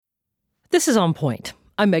This is On Point.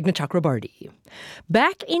 I'm Meghna Chakrabarti.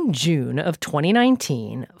 Back in June of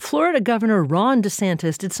 2019, Florida Governor Ron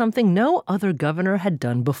DeSantis did something no other governor had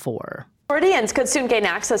done before. Floridians could soon gain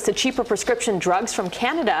access to cheaper prescription drugs from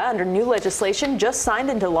Canada under new legislation just signed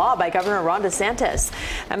into law by Governor Ron DeSantis.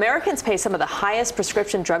 Americans pay some of the highest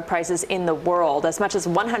prescription drug prices in the world, as much as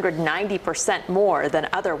 190% more than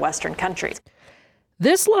other Western countries.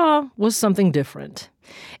 This law was something different.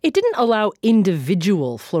 It didn't allow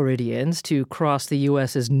individual Floridians to cross the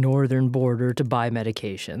U.S.'s northern border to buy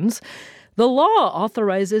medications. The law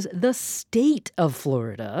authorizes the state of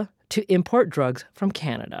Florida to import drugs from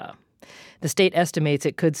Canada. The state estimates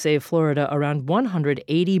it could save Florida around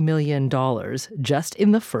 $180 million just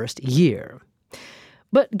in the first year.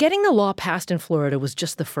 But getting the law passed in Florida was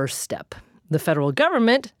just the first step. The federal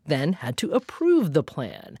government then had to approve the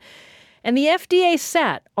plan. And the FDA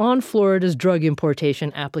sat on Florida's drug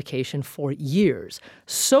importation application for years,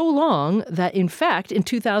 so long that, in fact, in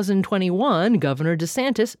 2021, Governor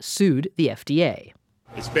DeSantis sued the FDA.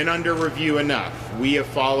 It's been under review enough. We have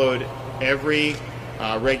followed every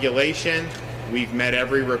regulation. We've met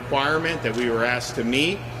every requirement that we were asked to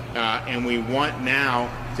meet, and we want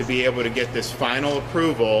now to be able to get this final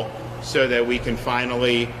approval so that we can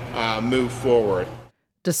finally move forward.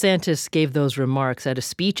 DeSantis gave those remarks at a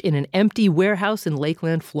speech in an empty warehouse in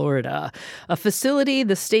Lakeland, Florida, a facility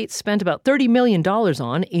the state spent about $30 million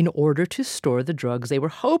on in order to store the drugs they were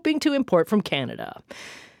hoping to import from Canada.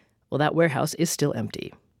 Well, that warehouse is still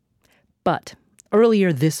empty. But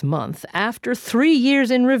earlier this month, after 3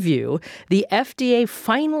 years in review, the FDA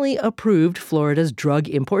finally approved Florida's drug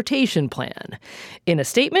importation plan. In a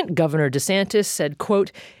statement, Governor DeSantis said,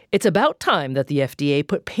 quote, "It's about time that the FDA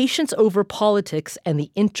put patients over politics and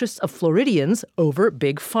the interests of Floridians over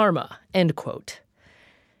big pharma," end quote.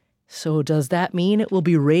 So does that mean it will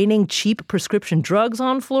be raining cheap prescription drugs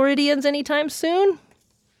on Floridians anytime soon?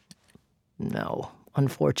 No.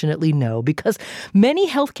 Unfortunately, no, because many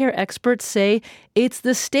healthcare experts say it's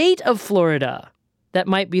the state of Florida that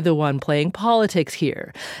might be the one playing politics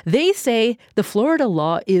here. They say the Florida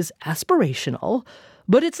law is aspirational,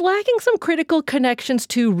 but it's lacking some critical connections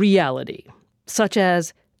to reality, such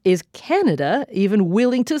as, is Canada even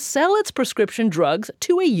willing to sell its prescription drugs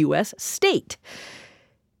to a U.S. state?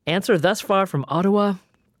 Answer thus far from Ottawa: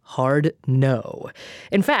 hard no.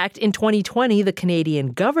 In fact, in 2020, the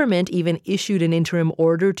Canadian government even issued an interim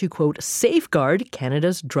order to, quote, safeguard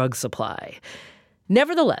Canada's drug supply.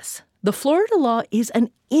 Nevertheless, the Florida law is an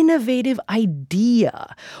innovative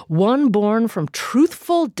idea, one born from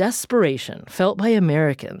truthful desperation felt by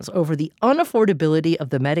Americans over the unaffordability of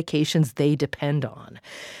the medications they depend on.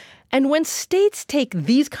 And when states take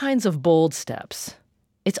these kinds of bold steps,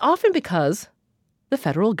 it's often because the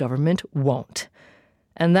federal government won't.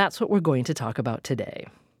 And that's what we're going to talk about today.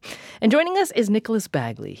 And joining us is Nicholas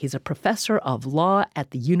Bagley. He's a professor of law at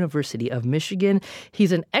the University of Michigan.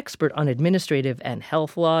 He's an expert on administrative and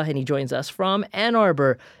health law, and he joins us from Ann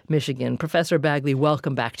Arbor, Michigan. Professor Bagley,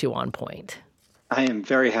 welcome back to On Point. I am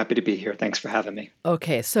very happy to be here. Thanks for having me.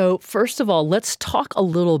 Okay, so first of all, let's talk a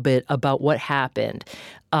little bit about what happened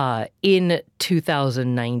in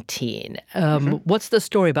 2019. What's the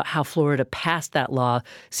story about how Florida passed that law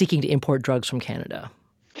seeking to import drugs from Canada?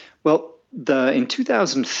 Well, in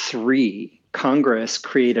 2003, Congress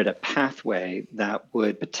created a pathway that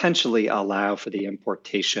would potentially allow for the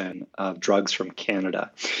importation of drugs from Canada.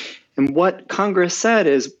 And what Congress said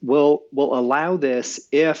is, we'll allow this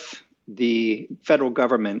if the federal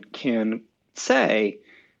government can say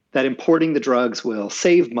that importing the drugs will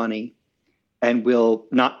save money and will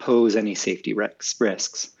not pose any safety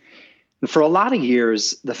risks. And for a lot of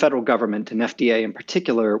years, the federal government, and FDA in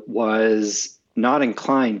particular, was not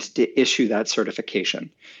inclined to issue that certification.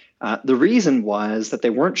 The reason was that they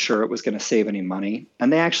weren't sure it was going to save any money,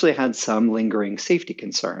 and they actually had some lingering safety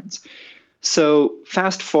concerns. So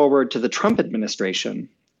fast forward to the Trump administration,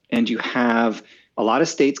 and you have a lot of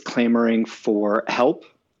states clamoring for help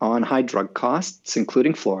on high drug costs,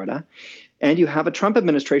 including Florida. And you have a Trump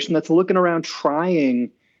administration that's looking around trying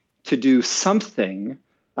to do something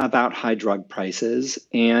about high drug prices,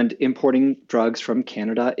 and importing drugs from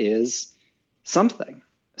Canada is something.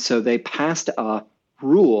 So they passed a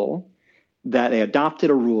rule they adopted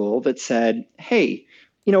a rule that said, hey,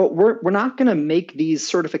 we're not going to make these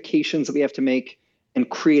certifications that we have to make and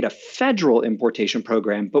create a federal importation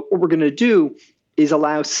program, but what we're going to do is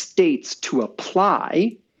allow states to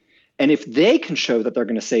apply. And if they can show that they're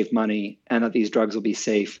going to save money and that these drugs will be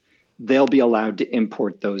safe, they'll be allowed to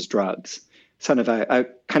import those drugs. Sort of a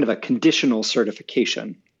kind of a conditional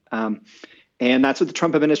certification. And that's what the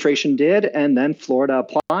Trump administration did. And then Florida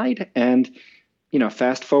applied, and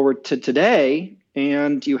fast forward to today,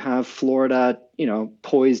 and you have Florida,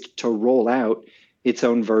 poised to roll out its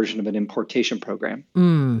own version of an importation program.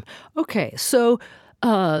 Okay, so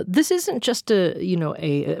this isn't just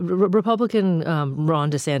a Republican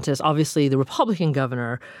Ron DeSantis, obviously the Republican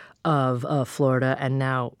governor of Florida, and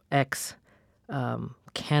now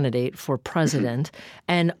candidate for president,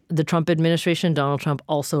 and the Trump administration, Donald Trump,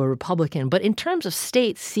 also a Republican. But in terms of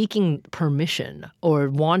states seeking permission or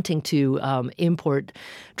wanting to import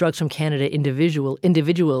drugs from Canada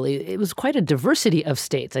individually, it was quite a diversity of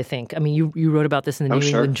states, I think. I mean, you wrote about this in the New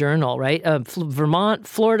England Journal, right? Vermont,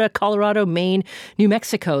 Florida, Colorado, Maine, New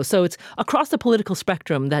Mexico. So it's across the political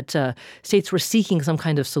spectrum that states were seeking some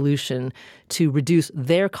kind of solution to reduce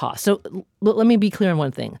their costs. So let me be clear on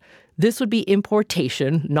one thing. This would be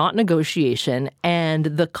importation, not negotiation, and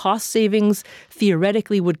the cost savings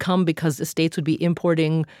theoretically would come because the states would be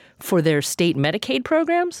importing for their state Medicaid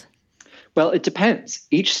programs? Well, it depends.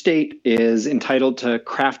 Each state is entitled to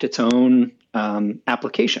craft its own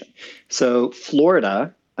application. So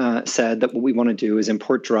Florida said that what we want to do is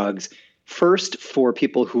import drugs first for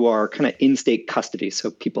people who are kind of in-state custody, so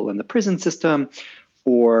people in the prison system,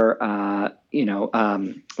 or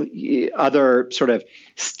other sort of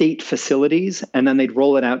state facilities, and then they'd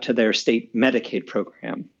roll it out to their state Medicaid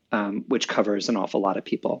program, which covers an awful lot of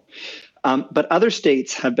people. But other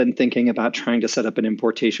states have been thinking about trying to set up an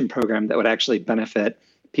importation program that would actually benefit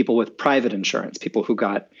people with private insurance, people who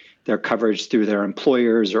got their coverage through their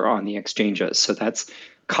employers or on the exchanges. So that's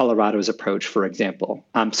Colorado's approach, for example.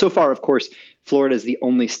 So far, of course, Florida is the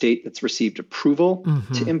only state that's received approval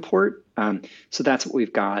to import. So that's what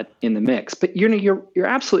we've got in the mix. But you're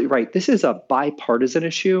absolutely right. This is a bipartisan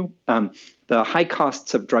issue. The high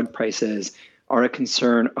costs of drug prices are a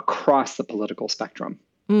concern across the political spectrum.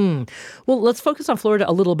 Well, let's focus on Florida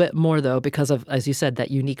a little bit more, though, because of, as you said,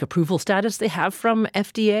 that unique approval status they have from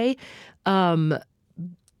FDA.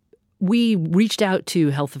 We reached out to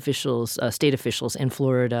health officials, state officials in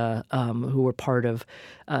Florida who were part of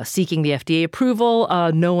seeking the FDA approval.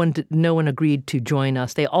 No one agreed to join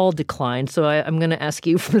us. They all declined. So I'm going to ask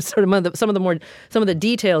you for some of the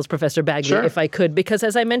details, Professor Bagley, if I could, because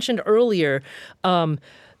as I mentioned earlier,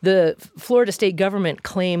 the Florida state government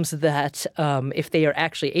claims that if they are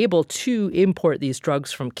actually able to import these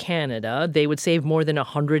drugs from Canada, they would save more than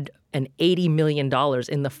 $180 million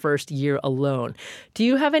in the first year alone. Do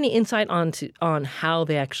you have any insight on how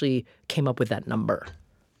they actually came up with that number?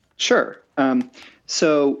 Sure.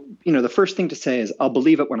 So, the first thing to say is I'll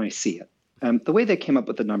believe it when I see it. The way they came up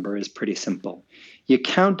with the number is pretty simple. You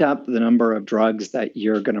count up the number of drugs that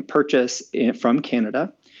you're going to purchase from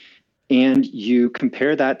Canada, and you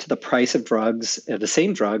compare that to the price of drugs, the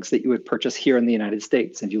same drugs that you would purchase here in the United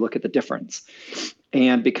States, and you look at the difference.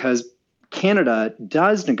 And because Canada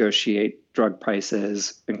does negotiate drug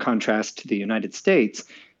prices in contrast to the United States,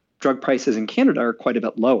 drug prices in Canada are quite a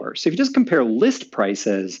bit lower. So if you just compare list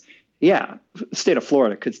prices, the state of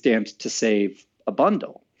Florida could stand to save a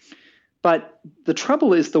bundle. But the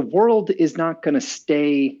trouble is the world is not going to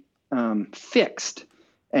stay fixed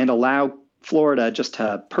and allow Florida just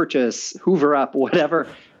to purchase, hoover up, whatever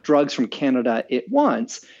drugs from Canada it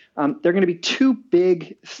wants. There are going to be two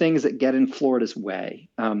big things that get in Florida's way,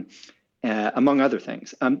 among other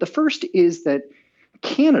things. The first is that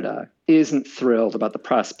Canada isn't thrilled about the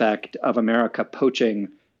prospect of America poaching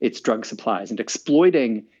its drug supplies and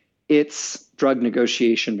exploiting its drug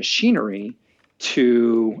negotiation machinery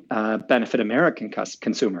to benefit American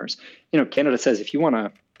consumers. Canada says if you want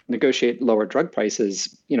to negotiate lower drug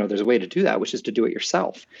prices, there's a way to do that, which is to do it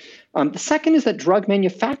yourself. The second is that drug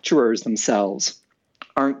manufacturers themselves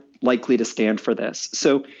aren't likely to stand for this.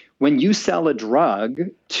 So when you sell a drug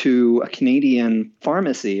to a Canadian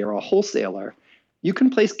pharmacy or a wholesaler, you can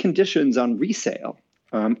place conditions on resale,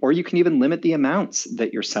 or you can even limit the amounts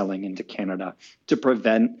that you're selling into Canada to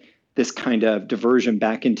prevent this kind of diversion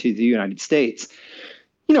back into the United States.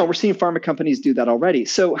 We're seeing pharma companies do that already.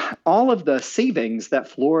 So all of the savings that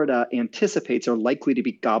Florida anticipates are likely to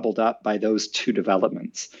be gobbled up by those two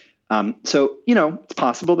developments. So it's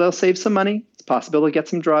possible they'll save some money. It's possible they'll get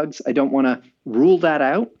some drugs. I don't want to rule that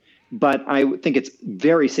out, but I think it's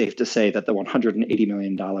very safe to say that the $180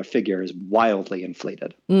 million figure is wildly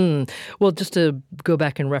inflated. Well, just to go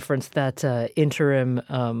back and reference that interim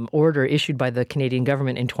order issued by the Canadian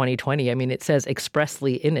government in 2020, it says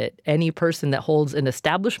expressly in it, any person that holds an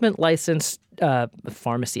establishment license,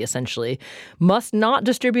 pharmacy essentially, must not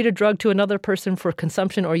distribute a drug to another person for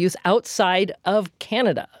consumption or use outside of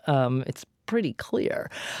Canada. It's pretty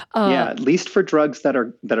clear. Yeah, at least for drugs that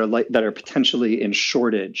are potentially in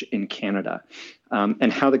shortage in Canada.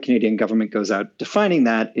 And how the Canadian government goes out defining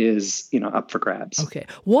that is, up for grabs. Okay.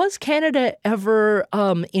 Was Canada ever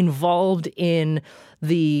involved in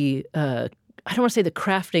the I don't want to say the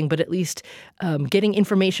crafting, but at least getting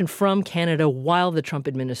information from Canada while the Trump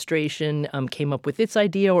administration came up with its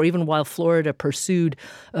idea, or even while Florida pursued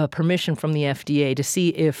permission from the FDA to see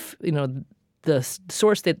if, the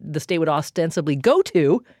source that the state would ostensibly go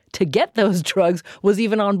to get those drugs was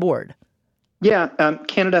even on board? Yeah,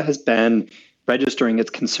 Canada has been registering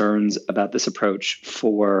its concerns about this approach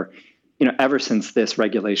for ever since this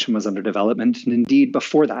regulation was under development, and indeed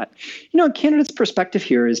before that. Canada's perspective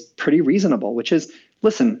here is pretty reasonable, which is,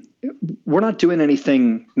 listen, we're not doing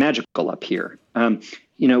anything magical up here.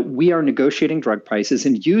 We are negotiating drug prices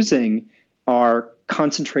and using our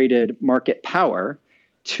concentrated market power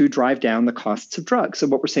to drive down the costs of drugs. So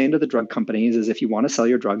what we're saying to the drug companies is, if you want to sell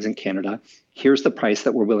your drugs in Canada, here's the price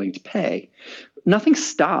that we're willing to pay. Nothing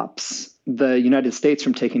stops the United States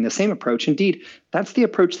from taking the same approach. Indeed, that's the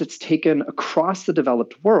approach that's taken across the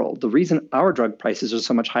developed world. The reason our drug prices are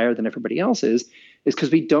so much higher than everybody else's is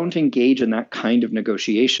because we don't engage in that kind of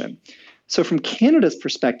negotiation. So from Canada's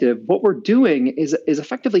perspective, what we're doing is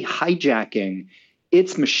effectively hijacking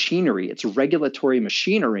its machinery, its regulatory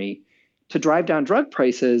machinery, to drive down drug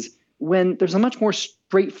prices when there's a much more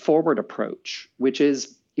straightforward approach, which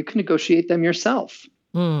is you can negotiate them yourself.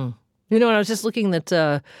 And I was just looking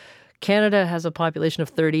that Canada has a population of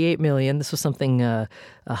 38 million. This was something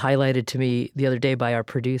highlighted to me the other day by our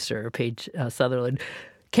producer, Paige Sutherland.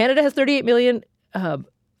 Canada has 38 million.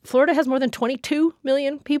 Florida has more than 22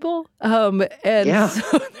 million people. So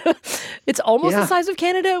it's almost the size of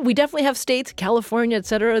Canada. We definitely have states, California, et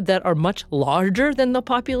cetera, that are much larger than the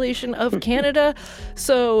population of Canada.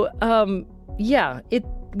 So,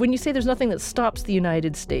 when you say there's nothing that stops the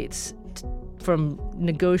United States from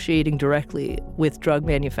negotiating directly with drug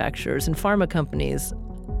manufacturers and pharma companies,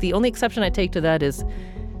 the only exception I take to that is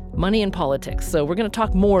money and politics. So we're going to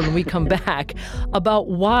talk more when we come back about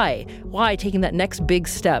why taking that next big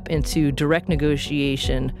step into direct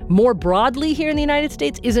negotiation more broadly here in the United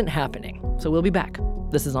States isn't happening. So we'll be back.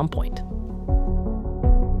 This is On Point.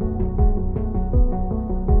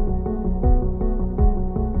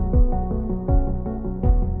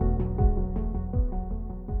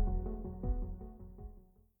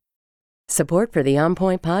 Support for the On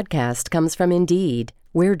Point podcast comes from Indeed.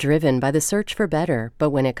 We're driven by the search for better, but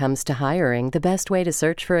when it comes to hiring, the best way to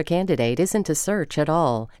search for a candidate isn't to search at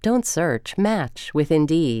all. Don't search, match with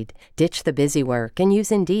Indeed. Ditch the busy work and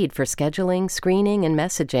use Indeed for scheduling, screening, and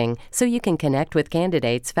messaging so you can connect with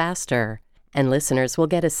candidates faster. And listeners will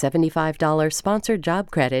get a $75 sponsored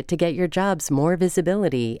job credit to get your jobs more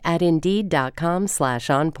visibility at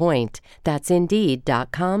Indeed.com/onpoint. That's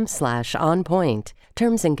Indeed.com/onpoint.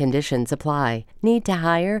 Terms and conditions apply. Need to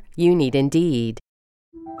hire? You need Indeed.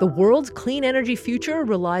 The world's clean energy future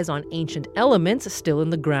relies on ancient elements still in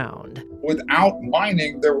the ground. Without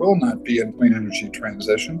mining, there will not be a clean energy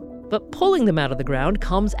transition. But pulling them out of the ground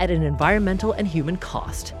comes at an environmental and human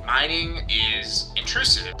cost. Mining is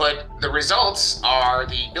intrusive, but the results are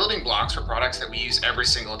the building blocks for products that we use every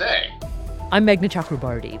single day. I'm Meghna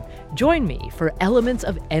Chakrabarti. Join me for Elements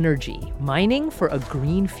of Energy, Mining for a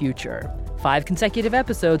Green Future. 5 consecutive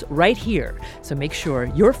episodes right here, so make sure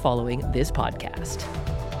you're following this podcast.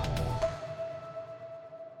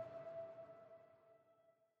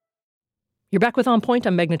 You're back with On Point.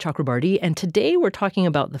 I'm Meghna Chakrabarti, and today we're talking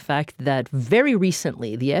about the fact that very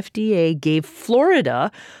recently the FDA gave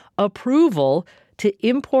Florida approval to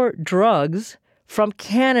import drugs from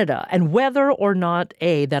Canada, and whether or not,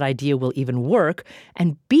 A, that idea will even work,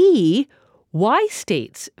 and B, why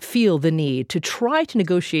states feel the need to try to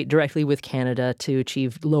negotiate directly with Canada to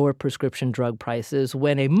achieve lower prescription drug prices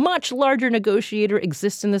when a much larger negotiator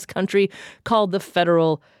exists in this country called the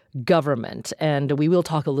federal government. And we will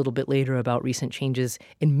talk a little bit later about recent changes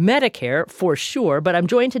in Medicare for sure. But I'm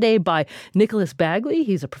joined today by Nicholas Bagley.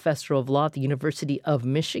 He's a professor of law at the University of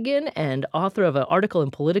Michigan and author of an article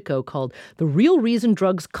in Politico called The Real Reason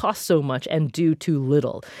Drugs Cost So Much and Do Too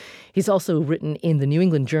Little. He's also written in the New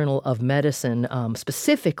England Journal of Medicine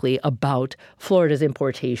specifically about Florida's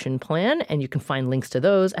importation plan, and you can find links to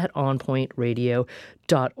those at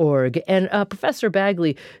onpointradio.org. And Professor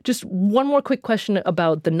Bagley, just one more quick question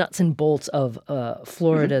about the nuts and bolts of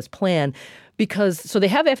Florida's plan, because so they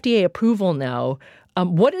have FDA approval now.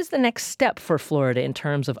 What is the next step for Florida in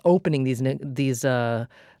terms of opening these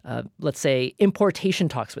let's say, importation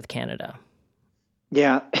talks with Canada?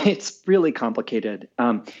 Yeah, it's really complicated.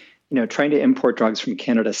 trying to import drugs from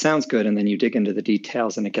Canada sounds good, and then you dig into the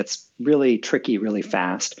details and it gets really tricky really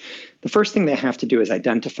fast. The first thing they have to do is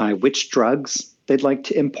identify which drugs they'd like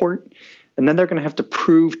to import. And then they're going to have to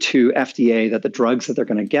prove to FDA that the drugs that they're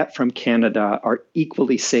going to get from Canada are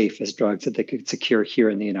equally safe as drugs that they could secure here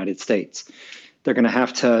in the United States. They're going to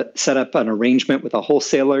have to set up an arrangement with a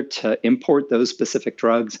wholesaler to import those specific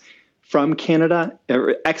drugs from Canada,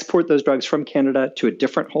 or export those drugs from Canada to a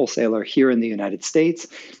different wholesaler here in the United States.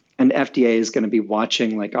 And FDA is going to be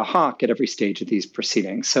watching like a hawk at every stage of these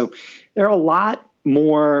proceedings. So there are a lot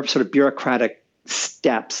more sort of bureaucratic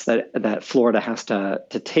steps that Florida has to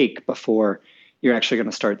take before you're actually going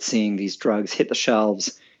to start seeing these drugs hit the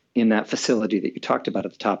shelves in that facility that you talked about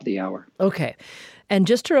at the top of the hour. Okay. And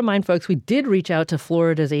just to remind folks, we did reach out to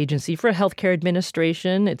Florida's Agency for Healthcare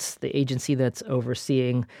Administration. It's the agency that's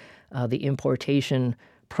overseeing the importation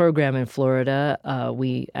program in Florida.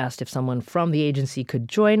 We asked if someone from the agency could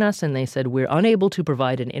join us, and they said we're unable to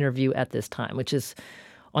provide an interview at this time, which is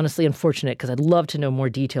honestly unfortunate because I'd love to know more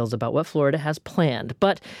details about what Florida has planned.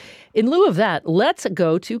 But in lieu of that, let's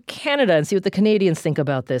go to Canada and see what the Canadians think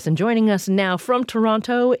about this. And joining us now from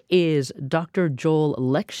Toronto is Dr. Joel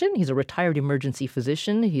Lexchin. He's a retired emergency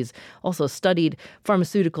physician. He's also studied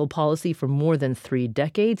pharmaceutical policy for more than 3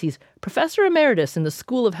 decades. He's professor emeritus in the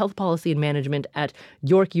School of Health Policy and Management at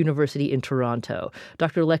York University in Toronto.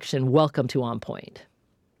 Dr. Lexchin, welcome to On Point.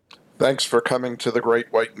 Thanks for coming to the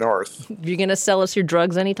Great White North. You going to sell us your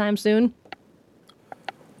drugs anytime soon?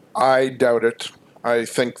 I doubt it. I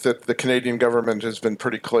think that the Canadian government has been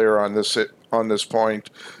pretty clear on this point,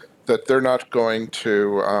 that they're not going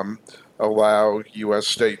to allow U.S.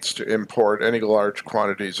 states to import any large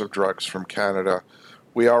quantities of drugs from Canada.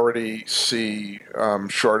 We already see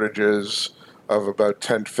shortages of about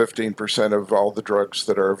 10 to 15% of all the drugs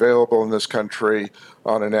that are available in this country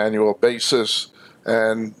on an annual basis.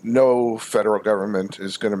 And no federal government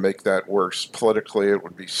is going to make that worse. Politically, it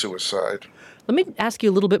would be suicide. Let me ask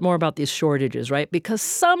you a little bit more about these shortages, right? Because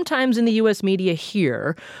sometimes in the U.S. media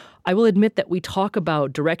here, I will admit that we talk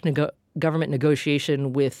about direct government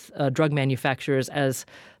negotiation with drug manufacturers as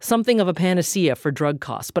something of a panacea for drug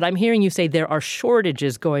costs. But I'm hearing you say there are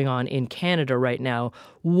shortages going on in Canada right now.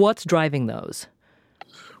 What's driving those?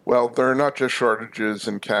 Well, there are not just shortages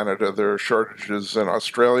in Canada. There are shortages in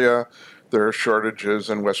Australia. There are shortages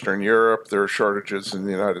in Western Europe. There are shortages in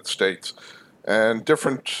the United States. And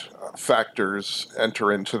different factors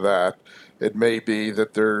enter into that. It may be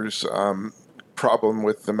that there's problem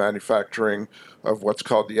with the manufacturing of what's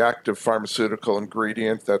called the active pharmaceutical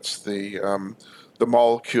ingredient. That's the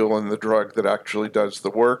molecule in the drug that actually does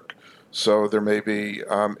the work. So there may be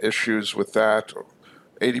issues with that.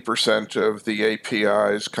 80% of the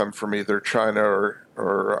APIs come from either China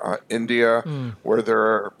or India, where there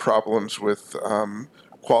are problems with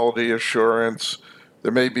quality assurance.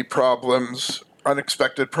 There may be problems,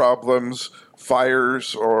 unexpected problems,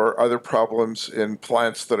 fires or other problems in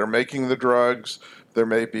plants that are making the drugs. There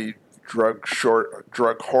may be drug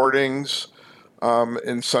hoardings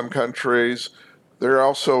in some countries. There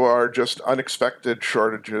also are just unexpected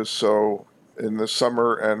shortages. So in the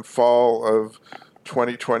summer and fall of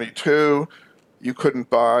 2022, you couldn't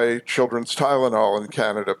buy children's Tylenol in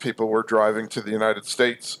Canada. People were driving to the United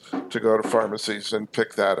States to go to pharmacies and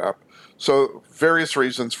pick that up. So various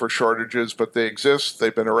reasons for shortages, but they exist.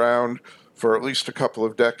 They've been around for at least a couple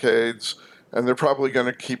of decades, and they're probably going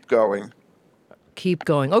to keep going. Keep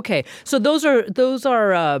going. Okay, so those are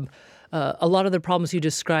a lot of the problems you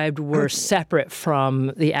described were separate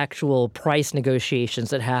from the actual price negotiations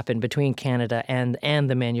that happened between Canada and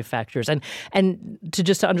the manufacturers. And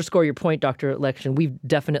to underscore your point, Dr. Lexchin, we've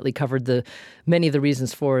definitely covered many of the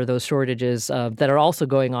reasons for those shortages that are also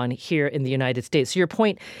going on here in the United States. So your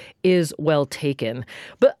point is well taken.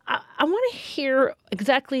 But I want to hear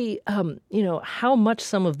exactly, how much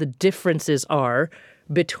some of the differences are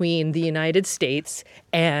between the United States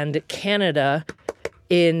and Canada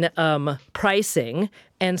in pricing.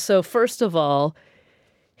 And so first of all,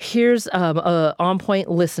 here's a On Point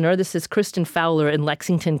listener. This is Kristen Fowler in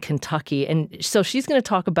Lexington, Kentucky. And so she's going to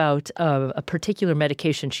talk about a particular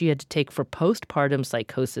medication she had to take for postpartum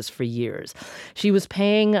psychosis for years. She was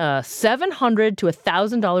paying $700 to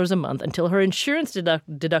 $1,000 a month until her insurance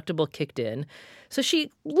deductible kicked in. So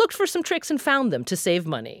she looked for some tricks and found them to save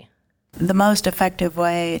money. The most effective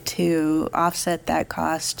way to offset that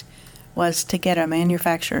cost was to get a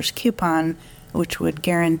manufacturer's coupon, which would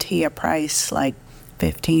guarantee a price like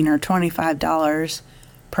 $15 or $25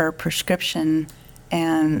 per prescription,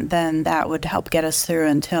 and then that would help get us through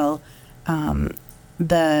until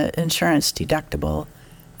the insurance deductible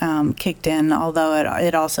kicked in, although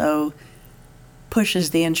it also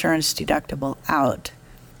pushes the insurance deductible out.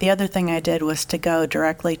 The other thing I did was to go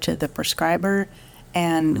directly to the prescriber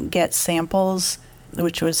and get samples,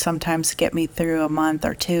 which would sometimes get me through a month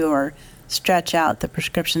or two or stretch out the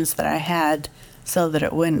prescriptions that I had so that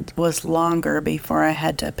it was longer before I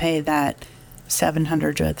had to pay that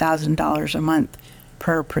 $700 to $1,000 a month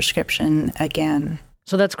per prescription again.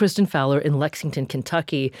 So that's Kristen Fowler in Lexington,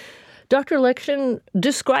 Kentucky. Dr. Lexchin,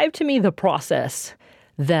 describe to me the process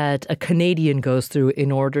that a Canadian goes through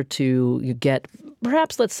in order to get,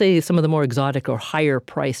 perhaps, let's say, some of the more exotic or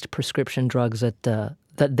higher-priced prescription drugs that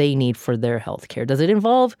they need for their health care. Does it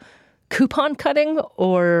involve coupon cutting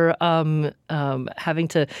or having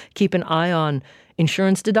to keep an eye on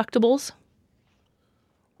insurance deductibles?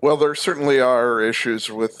 Well, there certainly are issues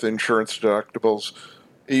with insurance deductibles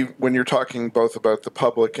when you're talking both about the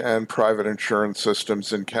public and private insurance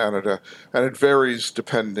systems in Canada. And it varies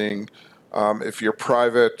depending if you're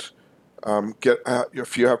private,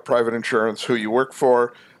 if you have private insurance, who you work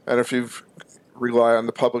for, and if you rely on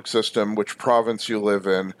the public system, which province you live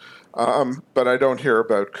in. But I don't hear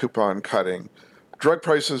about coupon cutting. Drug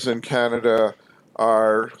prices in Canada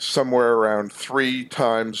are somewhere around 3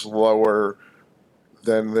 times lower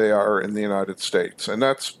than they are in the United States. And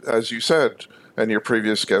that's, as you said, and your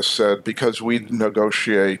previous guest said, because we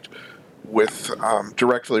negotiate with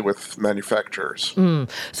directly with manufacturers.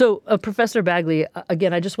 So, Professor Bagley,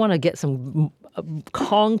 again, I just want to get some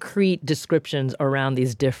concrete descriptions around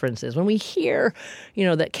these differences. When we hear,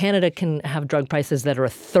 that Canada can have drug prices that are a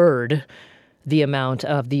third the amount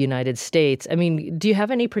of the United States, I mean, do you have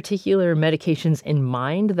any particular medications in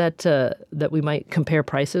mind that we might compare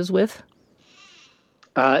prices with?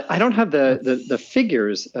 I don't have the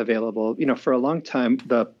figures available. For a long time,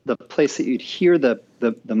 the place that you'd hear the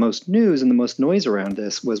most news and the most noise around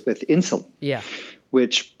this was with insulin. Yeah.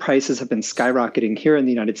 Which prices have been skyrocketing here in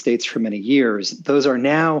the United States for many years. Those are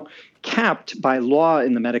now capped by law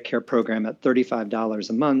in the Medicare program at $35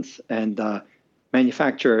 a month, and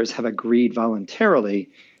manufacturers have agreed voluntarily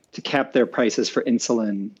to cap their prices for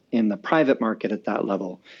insulin in the private market at that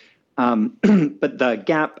level. But the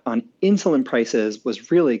gap on insulin prices was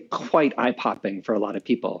really quite eye-popping for a lot of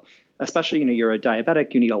people, especially, you're a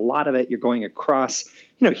diabetic, you need a lot of it, you're going across,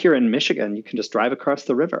 here in Michigan, you can just drive across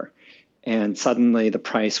the river. And suddenly the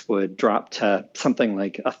price would drop to something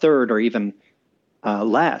like a third or even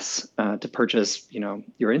less to purchase, your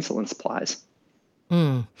insulin supplies.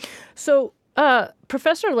 So,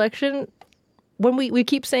 Professor Lexchin, when we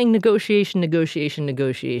keep saying negotiation,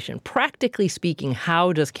 practically speaking,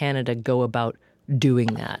 how does Canada go about doing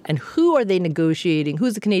that? And who are they negotiating?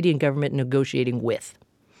 Who's the Canadian government negotiating with?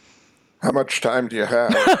 How much time do you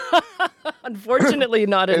have? Unfortunately,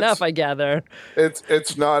 not enough, I gather.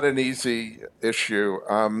 It's not an easy issue.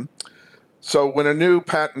 So when a new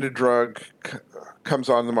patented drug comes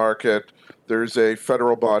on the market, there's a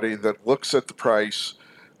federal body that looks at the price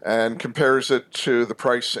and compares it to the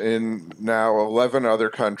price in now 11 other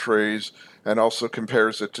countries, and also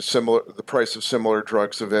compares it to the price of similar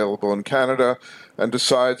drugs available in Canada, and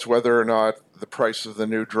decides whether or not the price of the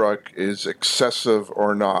new drug is excessive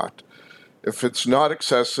or not. If it's not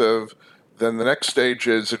excessive, then the next stage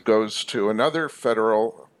is it goes to another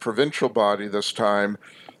federal, provincial body this time,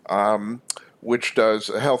 which does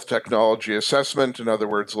a health technology assessment, in other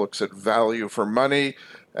words, looks at value for money,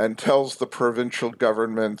 and tells the provincial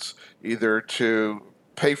governments either to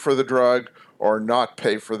pay for the drug or not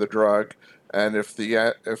pay for the drug. And if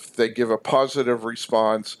they give a positive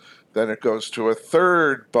response, then it goes to a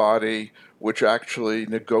third body, which actually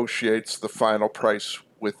negotiates the final price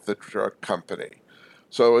with the drug company.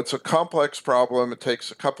 So it's a complex problem. It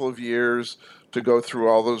takes a couple of years to go through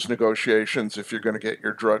all those negotiations if you're going to get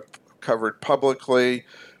your drug covered publicly.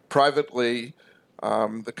 Privately,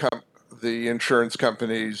 the insurance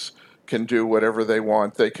companies can do whatever they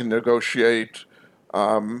want. They can negotiate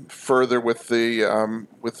further with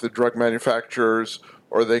the drug manufacturers,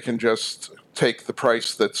 or they can just take the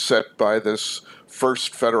price that's set by this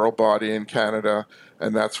first federal body in Canada,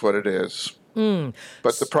 and that's what it is.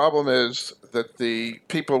 But the problem is that the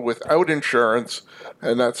people without insurance,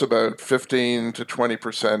 and that's about 15 to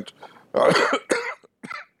 20%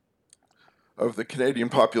 of the Canadian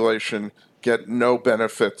population, get no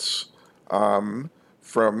benefits from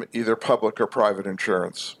either public or private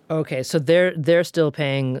insurance. Okay, so they're still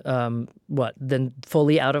paying then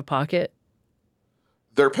fully out of pocket?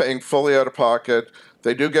 They're paying fully out of pocket.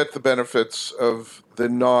 They do get the benefits of the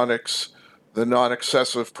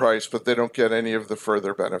non-excessive price, but they don't get any of the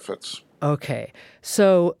further benefits. Okay,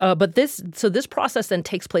 so this process then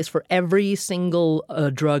takes place for every single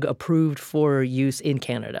drug approved for use in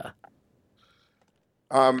Canada.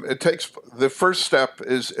 The first step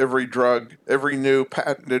is every new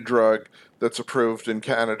patented drug that's approved in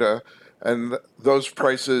Canada, and those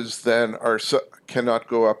prices then cannot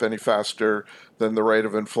go up any faster than the rate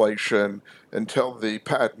of inflation until the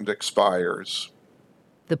patent expires.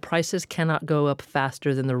 The prices cannot go up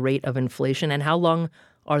faster than the rate of inflation. And how long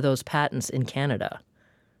are those patents in Canada?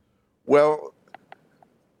 Well,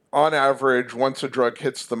 on average, once a drug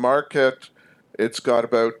hits the market, it's got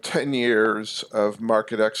about 10 years of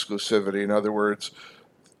market exclusivity. In other words,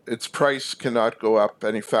 its price cannot go up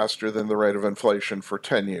any faster than the rate of inflation for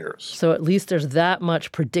 10 years. So at least there's that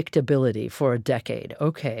much predictability for a decade.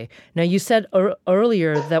 Okay. Now, you said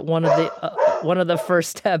earlier that one of the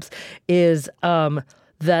first steps is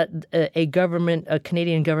that a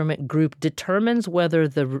Canadian government group determines whether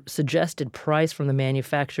the suggested price from the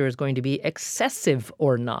manufacturer is going to be excessive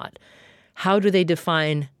or not. How do they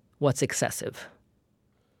define what's excessive?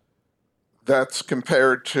 That's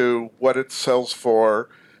compared to what it sells for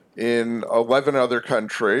in 11 other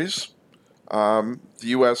countries. The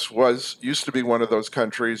U.S. used to be one of those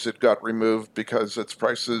countries. It got removed because its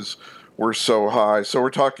prices were so high. So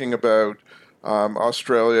we're talking about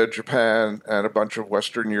Australia, Japan, and a bunch of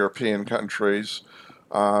Western European countries.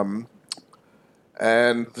 And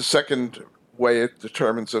the second way it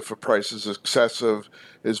determines if a price is excessive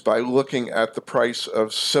is by looking at the price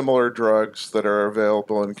of similar drugs that are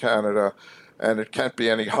available in Canada, and it can't be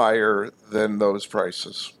any higher than those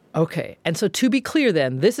prices. Okay. And so to be clear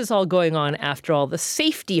then, this is all going on after all the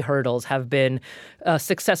safety hurdles have been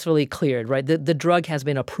successfully cleared, right? The drug has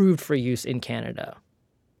been approved for use in Canada.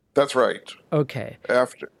 That's right. Okay.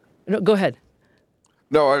 No, go ahead.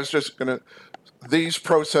 No, I was just going to... These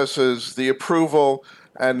processes, the approval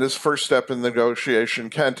and this first step in negotiation,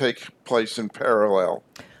 can take place in parallel.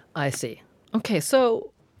 I see. Okay,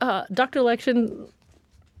 so Dr. Lexchin,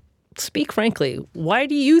 speak frankly. Why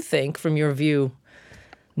do you think, from your view,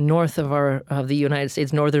 north of the United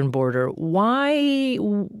States northern border,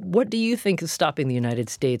 what do you think is stopping the United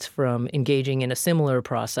States from engaging in a similar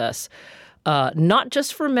process, not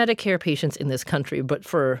just for Medicare patients in this country, but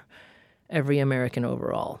for every American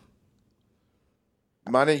overall?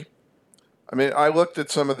 Money. I mean, I looked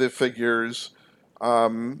at some of the figures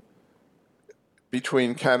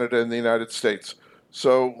between Canada and the United States.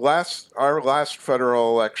 So our last federal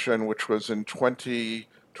election, which was in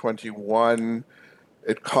 2021,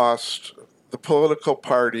 it cost the political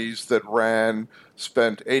parties that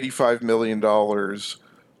spent $85 million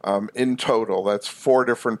in total. That's 4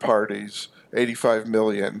 different parties, $85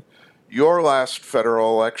 million. Your last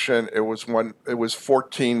federal election, it was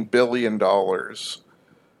 $14 billion.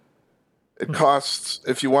 It costs,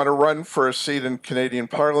 if you want to run for a seat in Canadian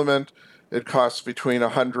Parliament, it costs between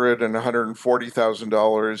 $100,000 and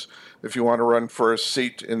 $140,000. If you want to run for a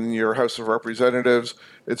seat in your House of Representatives,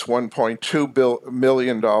 it's $1.2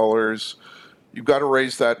 million. You've got to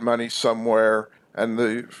raise that money somewhere, and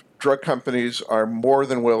the drug companies are more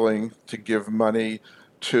than willing to give money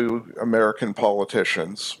to American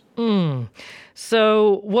politicians.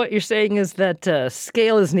 So what you're saying is that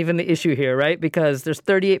scale isn't even the issue here, right? Because there's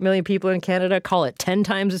 38 million people in Canada, call it 10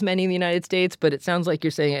 times as many in the United States, but it sounds like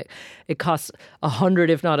you're saying it costs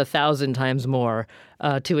 100, if not 1,000 times more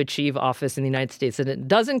to achieve office in the United States than it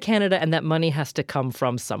does in Canada, and that money has to come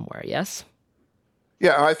from somewhere, yes?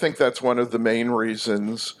 Yeah, I think that's one of the main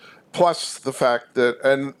reasons, plus the fact that,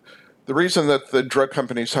 and the reason that the drug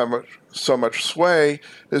companies have so much sway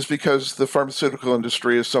is because the pharmaceutical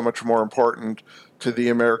industry is so much more important to the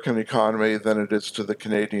American economy than it is to the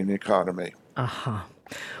Canadian economy.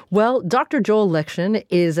 Well, Dr. Joel Lexchin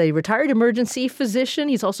is a retired emergency physician.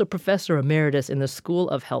 He's also professor emeritus in the School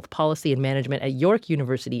of Health Policy and Management at York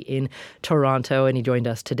University in Toronto, and he joined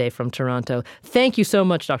us today from Toronto. Thank you so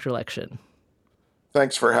much, Dr. Lexchin.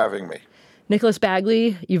 Thanks for having me. Nicholas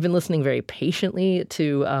Bagley, you've been listening very patiently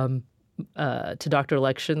to Dr.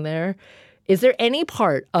 Lexchin there. Is there any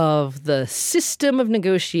part of the system of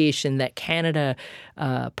negotiation that Canada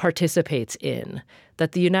participates in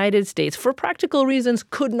that the United States, for practical reasons,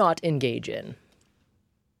 could not engage in?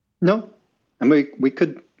 No. I mean, we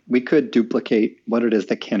could duplicate what it is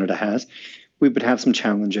that Canada has. We would have some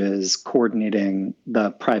challenges coordinating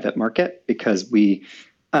the private market because we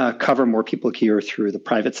cover more people here through the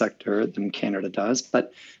private sector than Canada does.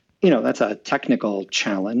 But that's a technical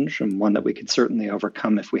challenge and one that we could certainly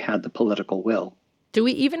overcome if we had the political will. Do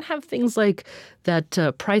we even have things like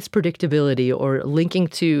that price predictability or linking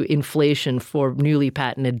to inflation for newly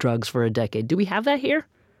patented drugs for a decade? Do we have that here?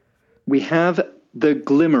 We have the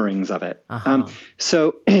glimmerings of it.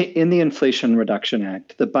 So in the Inflation Reduction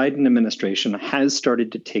Act, the Biden administration has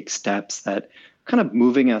started to take steps that kind of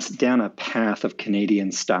moving us down a path of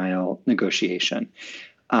Canadian-style negotiation.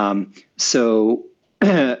 So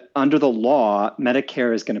under the law,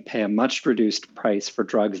 Medicare is going to pay a much reduced price for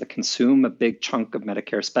drugs that consume a big chunk of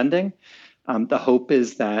Medicare spending. The hope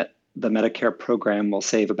is that the Medicare program will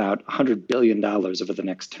save about $100 billion over the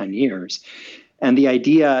next 10 years. And the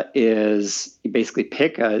idea is you basically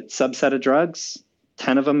pick a subset of drugs,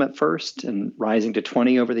 10 of them at first and rising to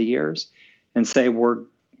 20 over the years, and say we're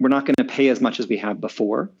not going to pay as much as we have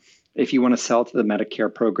before. If you want to sell to the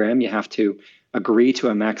Medicare program, you have to agree to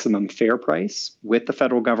a maximum fair price with the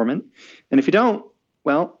federal government. And if you don't,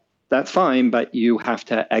 well, that's fine, but you have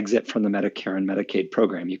to exit from the Medicare and Medicaid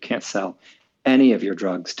program. You can't sell any of your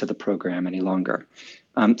drugs to the program any longer.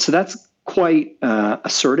 So that's quite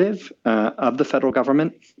assertive of the federal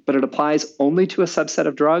government, but it applies only to a subset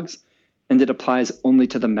of drugs, and it applies only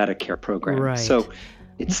to the Medicare program. Right. So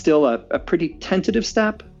it's still a pretty tentative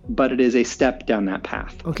step, but it is a step down that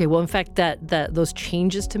path. Okay, well, in fact, that those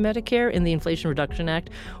changes to Medicare in the Inflation Reduction Act,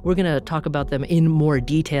 we're going to talk about them in more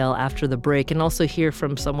detail after the break, and also hear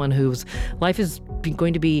from someone whose life is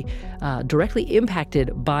going to be directly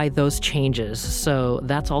impacted by those changes. So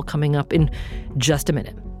that's all coming up in just a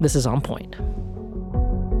minute. This is On Point.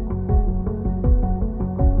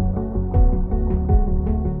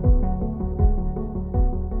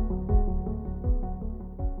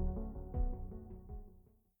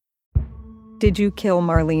 Did you kill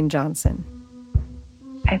Marlene Johnson?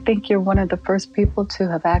 I think you're one of the first people to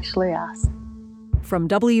have actually asked. From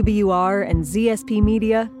WBUR and ZSP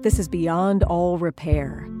Media, this is Beyond All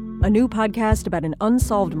Repair, a new podcast about an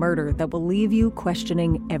unsolved murder that will leave you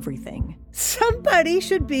questioning everything. Somebody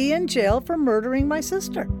should be in jail for murdering my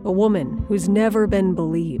sister. A woman who's never been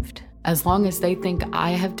believed. As long as they think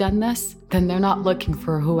I have done this, then they're not looking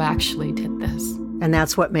for who actually did this. And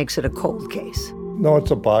that's what makes it a cold case. No,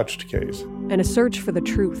 it's a botched case. And a search for the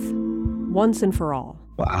truth, once and for all.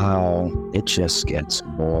 Wow, it just gets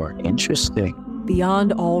more interesting.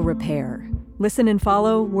 Beyond All Repair. Listen and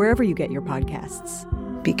follow wherever you get your podcasts.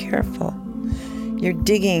 Be careful. You're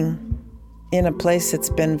digging in a place that's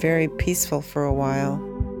been very peaceful for a while.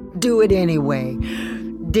 Do it anyway.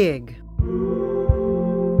 Dig.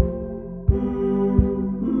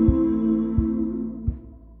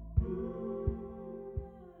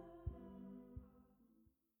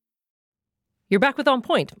 You're back with On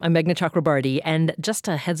Point. I'm Meghna Chakrabarti, and just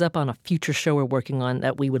a heads up on a future show we're working on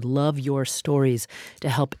that we would love your stories to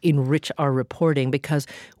help enrich our reporting, because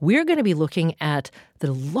we're going to be looking at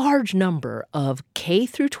the large number of K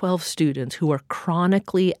through 12 students who are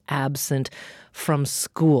chronically absent from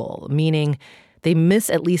school, meaning they miss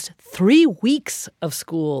at least 3 weeks of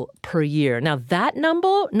school per year. Now, that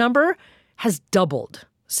number has doubled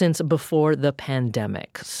since before the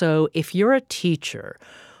pandemic. So if you're a teacher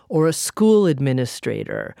or a school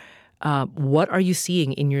administrator, what are you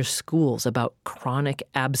seeing in your schools about chronic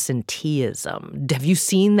absenteeism? Have you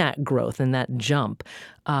seen that growth and that jump?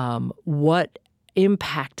 What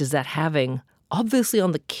impact is that having, obviously,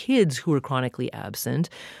 on the kids who are chronically absent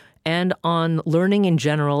and on learning in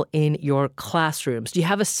general in your classrooms? Do you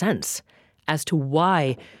have a sense as to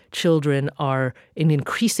why children are in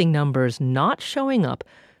increasing numbers not showing up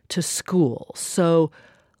to school? So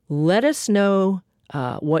let us know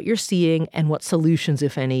what you're seeing and what solutions,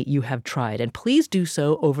 if any, you have tried. And please do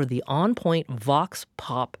so over the On Point Vox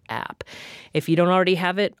Pop app. If you don't already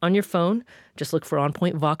have it on your phone, just look for On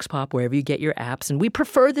Point Vox Pop wherever you get your apps. And we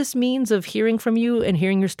prefer this means of hearing from you and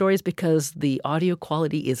hearing your stories because the audio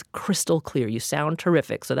quality is crystal clear. You sound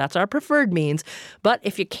terrific. So that's our preferred means. But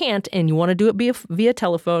if you can't and you want to do it via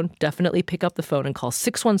telephone, definitely pick up the phone and call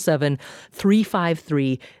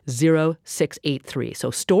 617-353-0683.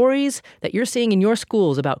 So stories that you're seeing in your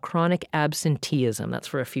schools about chronic absenteeism. That's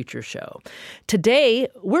for a future show. Today,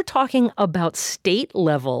 we're talking about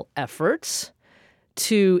state-level efforts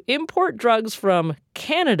to import drugs from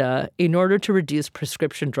Canada in order to reduce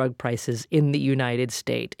prescription drug prices in the United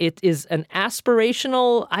States. It is an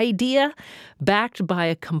aspirational idea backed by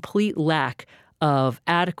a complete lack of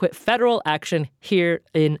adequate federal action here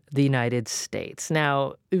in the United States.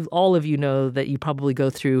 Now, all of you know that you probably go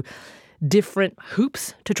through different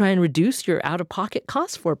hoops to try and reduce your out-of-pocket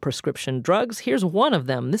costs for prescription drugs. Here's one of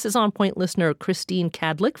them. This is On Point listener Christine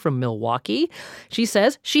Cadlick from Milwaukee. She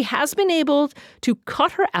says she has been able to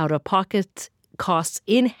cut her out-of-pocket costs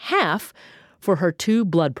in half for her 2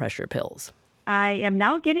 blood pressure pills. I am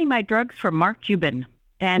now getting my drugs from Mark Cuban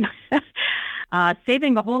and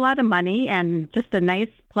saving a whole lot of money, and just a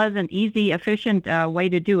nice, pleasant, easy, efficient way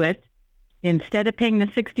to do it. Instead of paying the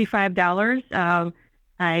 $65,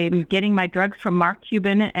 I'm getting my drugs from Mark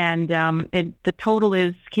Cuban, and the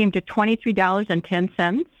total came to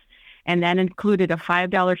 $23.10, and that included a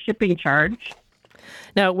 $5 shipping charge.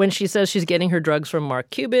 Now, when she says she's getting her drugs from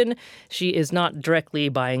Mark Cuban, she is not directly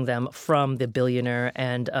buying them from the billionaire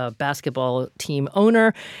and basketball team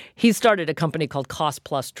owner. He started a company called Cost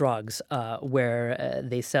Plus Drugs, where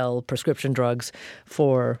they sell prescription drugs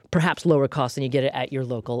for perhaps lower cost than you get it at your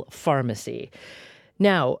local pharmacy.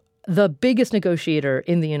 Now, the biggest negotiator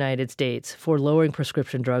in the United States for lowering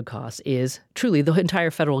prescription drug costs is truly the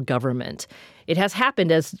entire federal government. It has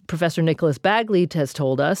happened, as Professor Nicholas Bagley has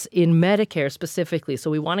told us, in Medicare specifically.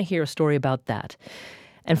 So we want to hear a story about that.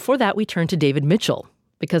 And for that, we turn to David Mitchell,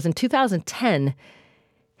 because in 2010,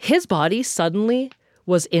 his body suddenly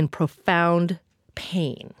was in profound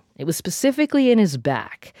pain. It was specifically in his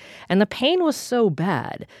back. And the pain was so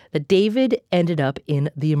bad that David ended up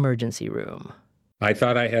in the emergency room. I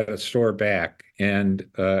thought I had a sore back, and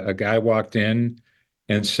a guy walked in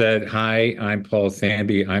and said, "Hi, I'm Paul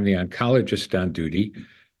Thamby. I'm the oncologist on duty."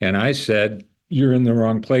 And I said, "You're in the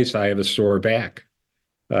wrong place. I have a sore back."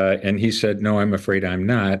 And he said, "No, I'm afraid I'm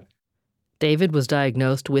not." David was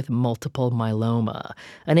diagnosed with multiple myeloma,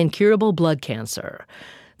 an incurable blood cancer.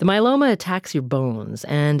 The myeloma attacks your bones,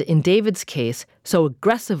 and in David's case, so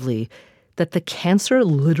aggressively that the cancer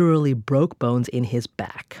literally broke bones in his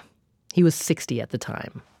back. He was 60 at the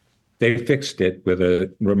time. They fixed it with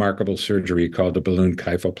a remarkable surgery called a balloon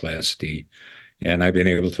kyphoplasty. And I've been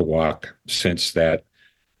able to walk since that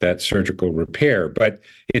surgical repair. But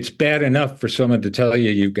it's bad enough for someone to tell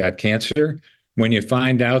you you've got cancer when you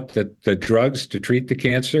find out that the drugs to treat the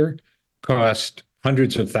cancer cost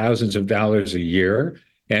hundreds of thousands of dollars a year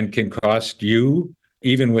and can cost you,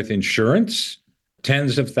 even with insurance,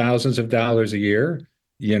 tens of thousands of dollars a year.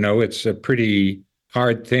 You know, it's a pretty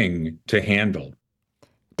hard thing to handle.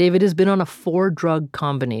 David has been on a 4-drug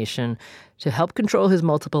combination to help control his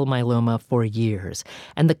multiple myeloma for years.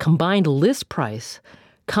 And the combined list price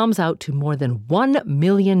comes out to more than $1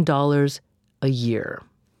 million a year.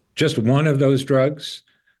 Just one of those drugs,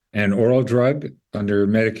 an oral drug under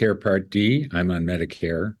Medicare Part D, I'm on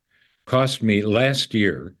Medicare, cost me last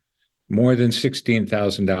year more than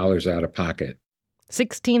 $16,000 out of pocket.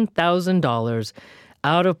 $16,000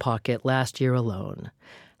 out of pocket last year alone.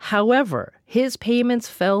 However, his payments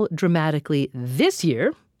fell dramatically this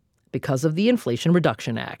year because of the Inflation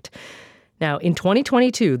Reduction Act. Now, in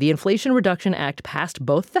 2022, the Inflation Reduction Act passed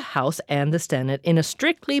both the House and the Senate in a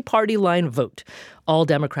strictly party line vote, all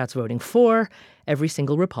Democrats voting for, every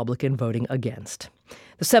single Republican voting against.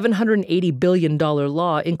 The $780 billion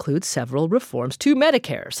law includes several reforms to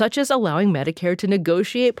Medicare, such as allowing Medicare to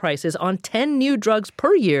negotiate prices on 10 new drugs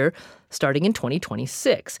per year starting in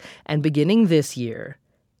 2026 and beginning this year,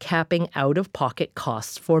 capping out-of-pocket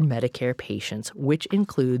costs for Medicare patients, which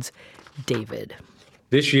includes David.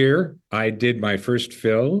 This year, I did my first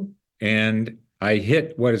fill, and I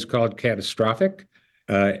hit what is called catastrophic,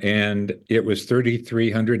 and it was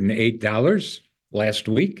 $3,308 last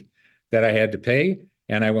week that I had to pay,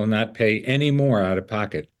 and I will not pay any more out of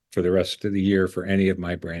pocket for the rest of the year for any of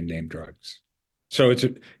my brand name drugs. So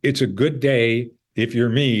it's a good day if you're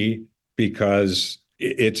me, because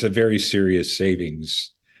it's a very serious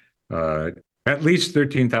savings, at least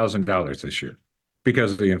 $13,000 this year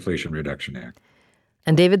because of the Inflation Reduction Act.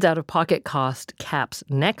 And David's out-of-pocket cost caps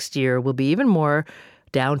next year will be even more,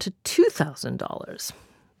 down to $2,000.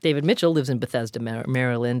 David Mitchell lives in Bethesda,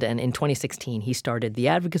 Maryland, and in 2016, he started the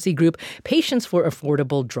advocacy group Patients for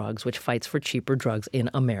Affordable Drugs, which fights for cheaper drugs in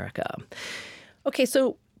America. Okay,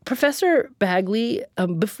 so Professor Bagley,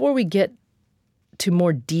 before we get to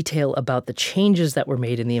more detail about the changes that were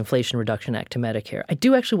made in the Inflation Reduction Act to Medicare, I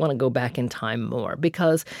do actually want to go back in time more,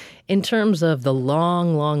 because in terms of the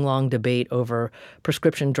long debate over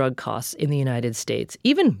prescription drug costs in the United States,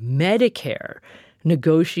 even Medicare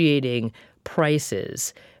negotiating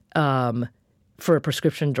prices for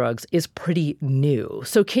prescription drugs is pretty new.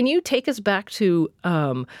 So can you take us back to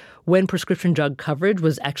when prescription drug coverage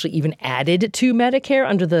was actually even added to Medicare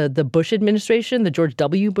under the Bush administration, the George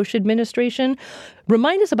W. Bush administration?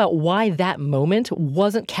 Remind us about why that moment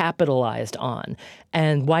wasn't capitalized on,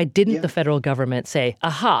 and why didn't the federal government say,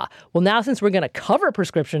 aha, well, now since we're going to cover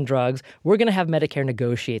prescription drugs, we're going to have Medicare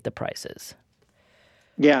negotiate the prices?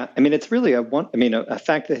 Yeah, I mean, it's really a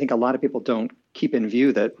fact that I think a lot of people don't keep in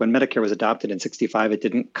view, that when Medicare was adopted in 1965,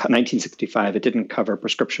 it didn't cover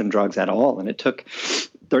prescription drugs at all. And it took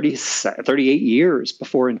 38 years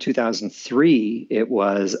before in 2003 it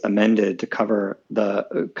was amended to cover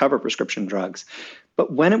prescription drugs.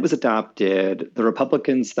 But when it was adopted, the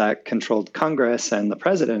Republicans that controlled Congress and the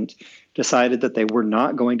president decided that they were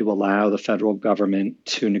not going to allow the federal government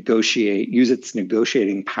to use its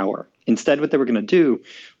negotiating power. Instead, what they were going to do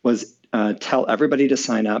was tell everybody to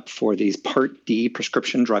sign up for these Part D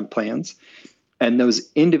prescription drug plans. And those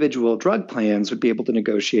individual drug plans would be able to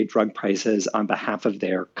negotiate drug prices on behalf of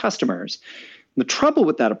their customers. The trouble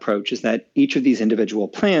with that approach is that each of these individual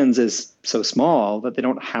plans is so small that they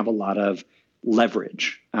don't have a lot of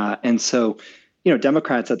leverage. And so,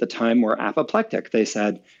 Democrats at the time were apoplectic. They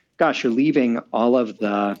said, gosh, you're leaving all of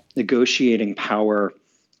the negotiating power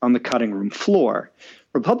on the cutting room floor.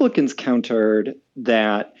 Republicans countered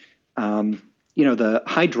that, the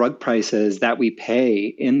high drug prices that we pay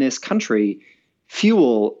in this country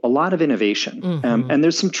fuel a lot of innovation. And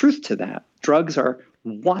there's some truth to that. Drugs are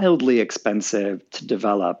wildly expensive to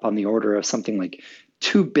develop, on the order of something like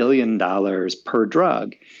 $2 billion per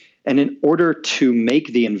drug. And in order to make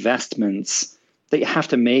the investments that you have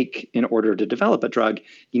to make in order to develop a drug,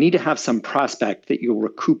 you need to have some prospect that you'll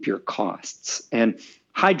recoup your costs. And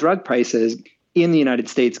high drug prices in the United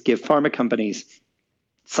States give pharma companies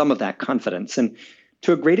some of that confidence. And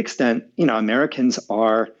to a great extent, Americans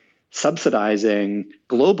are subsidizing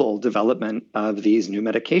global development of these new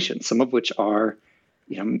medications, some of which are,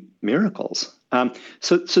 miracles.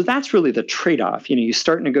 So that's really the trade-off. You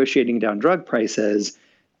start negotiating down drug prices,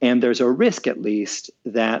 and there's a risk, at least,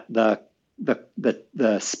 that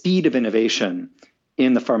the speed of innovation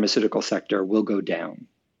in the pharmaceutical sector will go down.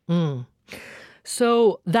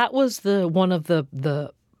 So that was one of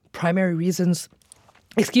the primary reasons,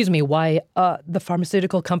 why the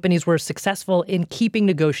pharmaceutical companies were successful in keeping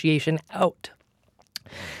negotiation out.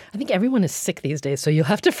 I think everyone is sick these days, so you'll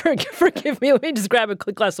have to forgive me. Let me just grab a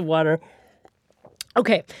quick glass of water.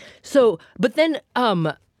 Okay, so, but then,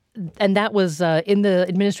 and that was in the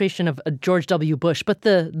administration of George W. Bush. But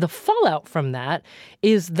the fallout from that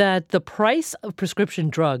is that the price of prescription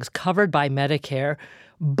drugs covered by Medicare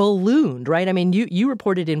ballooned, right? I mean, you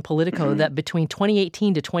reported in Politico that between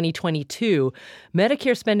 2018 to 2022,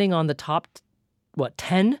 Medicare spending on the top,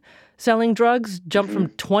 10 selling drugs jumped from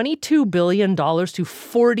 $22 billion to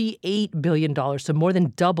 $48 billion, so more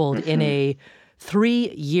than doubled in a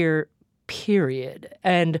 3-year period.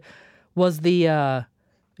 And was the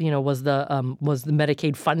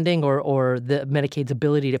Medicaid funding or the Medicaid's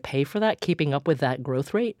ability to pay for that keeping up with that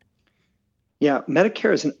growth rate? Yeah,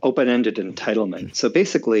 Medicare is an open-ended entitlement. So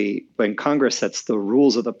basically, when Congress sets the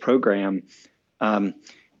rules of the program,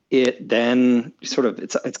 it then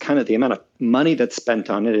it's kind of the amount of money that's spent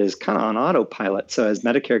on it is kind of on autopilot. So as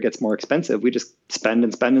Medicare gets more expensive, we just spend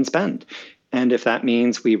and spend and spend. And if that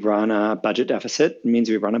means we run a budget deficit, it means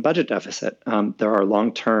we run a budget deficit. There are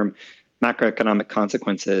long-term macroeconomic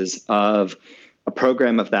consequences of a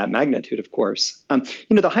program of that magnitude, of course.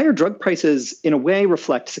 The higher drug prices, in a way,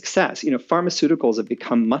 reflect success. Pharmaceuticals have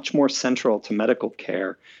become much more central to medical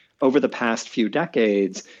care over the past few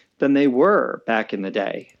decades than they were back in the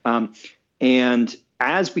day. And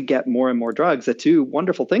as we get more and more drugs that do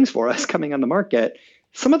wonderful things for us coming on the market,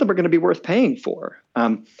 some of them are going to be worth paying for.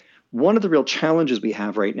 One of the real challenges we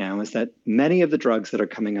have right now is that many of the drugs that are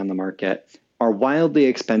coming on the market are wildly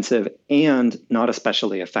expensive and not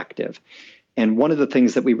especially effective. And one of the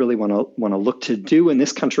things that we really want to look to do in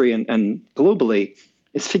this country and globally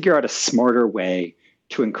is figure out a smarter way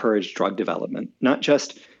to encourage drug development, not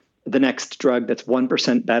just the next drug that's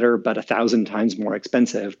 1% better but 1,000 times more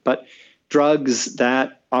expensive, but drugs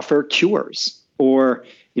that offer cures or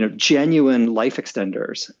genuine life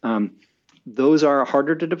extenders. Those are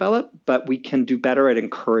harder to develop, but we can do better at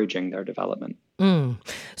encouraging their development.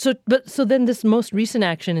 So then this most recent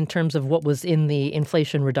action in terms of what was in the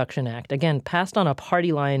Inflation Reduction Act, again, passed on a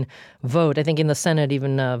party line vote. I think in the Senate,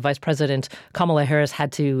 even Vice President Kamala Harris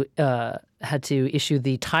had to issue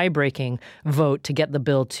the tie-breaking vote to get the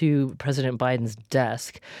bill to President Biden's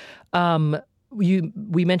desk. We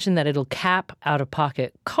mentioned that it'll cap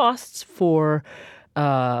out-of-pocket costs for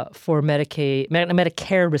Medicare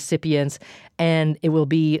recipients, and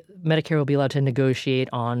Medicare will be allowed to negotiate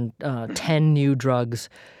on 10 new drugs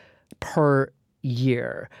per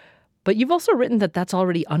year. But you've also written that that's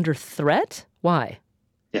already under threat. Why?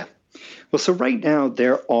 Yeah. Well, so right now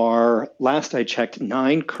there are, last I checked,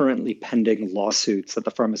 9 currently pending lawsuits that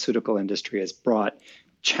the pharmaceutical industry has brought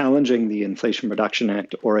challenging the Inflation Reduction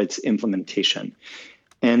Act or its implementation.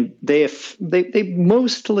 And they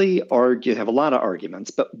mostly argue, have a lot of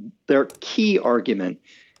arguments, but their key argument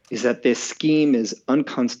is that this scheme is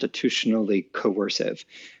unconstitutionally coercive,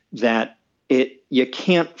 that you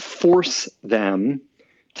can't force them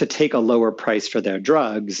to take a lower price for their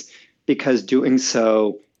drugs because doing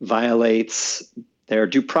so violates their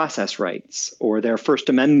due process rights or their First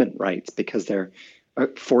Amendment rights because they're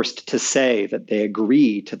forced to say that they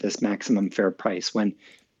agree to this maximum fair price when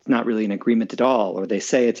it's not really an agreement at all, or they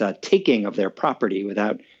say it's a taking of their property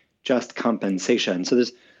without just compensation. So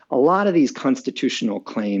there's a lot of these constitutional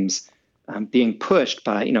claims being pushed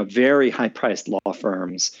by very high-priced law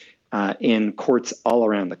firms in courts all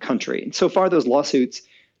around the country. And so far, those lawsuits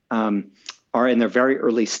are in their very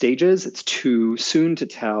early stages. It's too soon to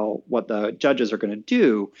tell what the judges are going to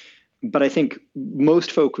do. But I think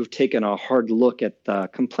most folk who've taken a hard look at the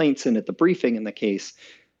complaints and at the briefing in the case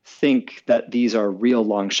think that these are real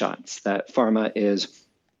long shots, that pharma is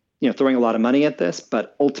throwing a lot of money at this,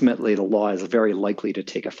 but ultimately the law is very likely to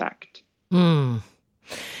take effect.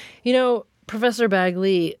 Professor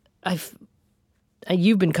Bagley,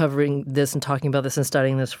 you've been covering this and talking about this and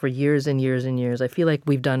studying this for years and years and years. I feel like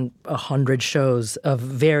we've done 100 shows of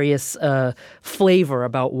various flavor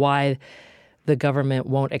about why the government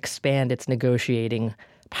won't expand its negotiating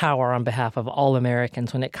power on behalf of all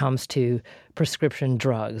Americans when it comes to prescription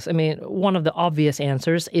drugs. I mean, one of the obvious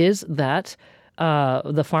answers is that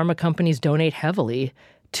the pharma companies donate heavily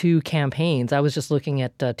to campaigns. I was just looking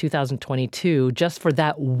at 2022, just for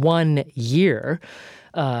that 1 year,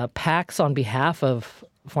 PACs on behalf of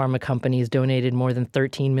pharma companies donated more than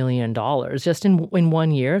 $13 million just in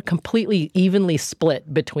 1 year, completely evenly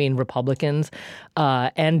split between Republicans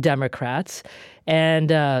and Democrats. And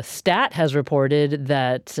Stat has reported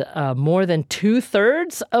that more than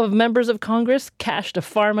 2/3 of members of Congress cashed a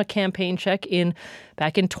pharma campaign check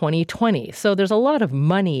back in 2020. So there's a lot of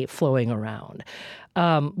money flowing around,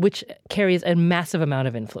 which carries a massive amount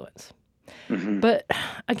of influence. Mm-hmm. But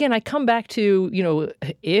again, I come back to,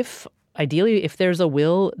 ideally, if there's a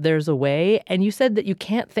will, there's a way. And you said that you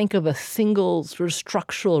can't think of a single sort of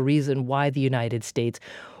structural reason why the United States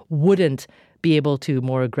wouldn't be able to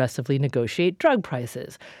more aggressively negotiate drug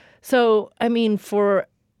prices. So, I mean,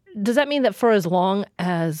 does that mean that for as long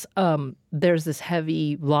as there's this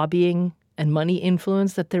heavy lobbying and money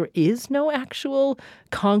influence, that there is no actual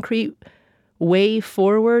concrete way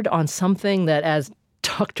forward on something that, as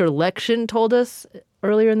Dr. Lexchin told us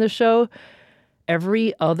earlier in the show,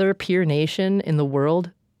 every other peer nation in the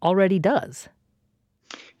world already does?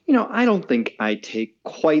 I don't think I take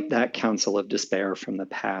quite that counsel of despair from the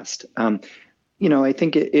past. I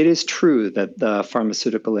think it is true that the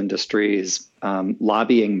pharmaceutical industry's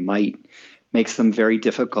lobbying might makes them very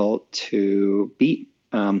difficult to beat,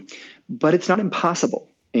 but it's not impossible.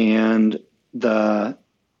 And the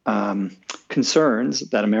concerns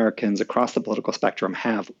that Americans across the political spectrum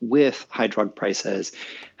have with high drug prices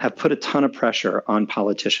have put a ton of pressure on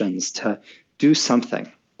politicians to do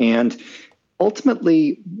something. And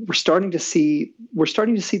ultimately, we're starting to see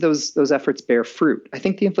those efforts bear fruit. I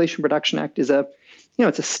think the Inflation Reduction Act is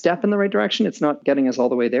it's a step in the right direction. It's not getting us all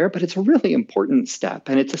the way there, but it's a really important step.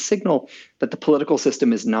 And it's a signal that the political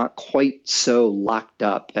system is not quite so locked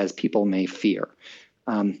up as people may fear.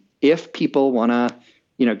 If people want to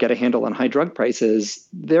get a handle on high drug prices,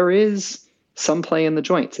 there is some play in the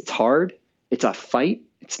joints. It's hard. It's a fight.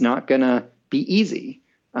 It's not going to be easy.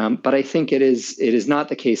 But I think it is not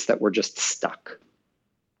the case that we're just stuck.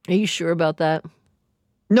 Are you sure about that?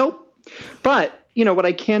 Nope. But, what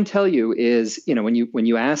I can tell you is, when you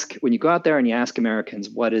go out there and you ask Americans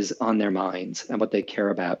what is on their minds and what they care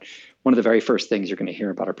about, one of the very first things you're going to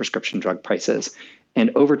hear about are prescription drug prices.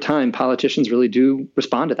 And over time, politicians really do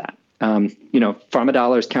respond to that. Pharma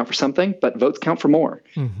dollars count for something, but votes count for more.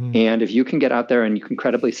 Mm-hmm. And if you can get out there and you can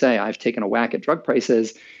credibly say, I've taken a whack at drug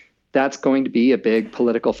prices, that's going to be a big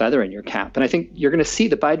political feather in your cap. And I think you're going to see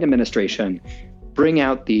the Biden administration bring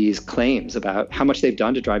out these claims about how much they've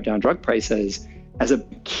done to drive down drug prices as a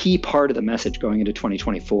key part of the message going into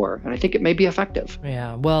 2024. And I think it may be effective.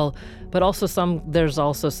 Yeah, well, but there's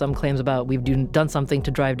also some claims about we've done something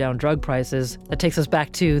to drive down drug prices. That takes us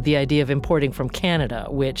back to the idea of importing from Canada,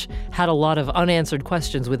 which had a lot of unanswered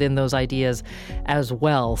questions within those ideas as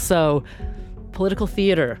well. So political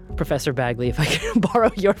theater, Professor Bagley, if I can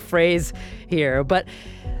borrow your phrase here. But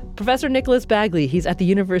Professor Nicholas Bagley, he's at the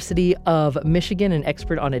University of Michigan, an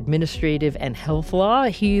expert on administrative and health law.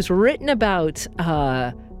 He's written about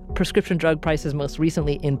prescription drug prices most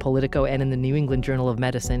recently in Politico and in the New England Journal of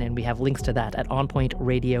Medicine, and we have links to that at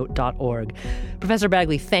onpointradio.org. Professor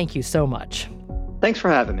Bagley, thank you so much. Thanks for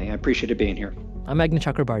having me. I appreciate it being here. I'm Meghna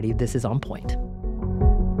Chakrabarti. This is On Point.